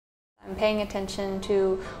Paying attention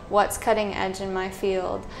to what's cutting edge in my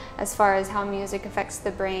field as far as how music affects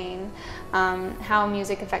the brain, how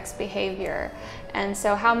music affects behavior, and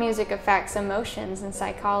so how music affects emotions and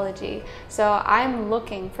psychology. So I'm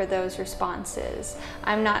looking for those responses.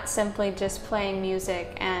 I'm not simply just playing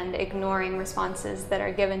music and ignoring responses that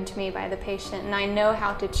are given to me by the patient, and I know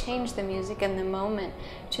how to change the music in the moment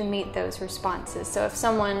to meet those responses. So if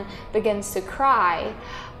someone begins to cry,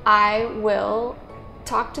 I will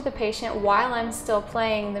talk to the patient while I'm still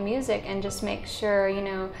playing the music and just make sure,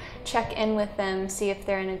 check in with them, see if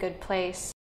they're in a good place.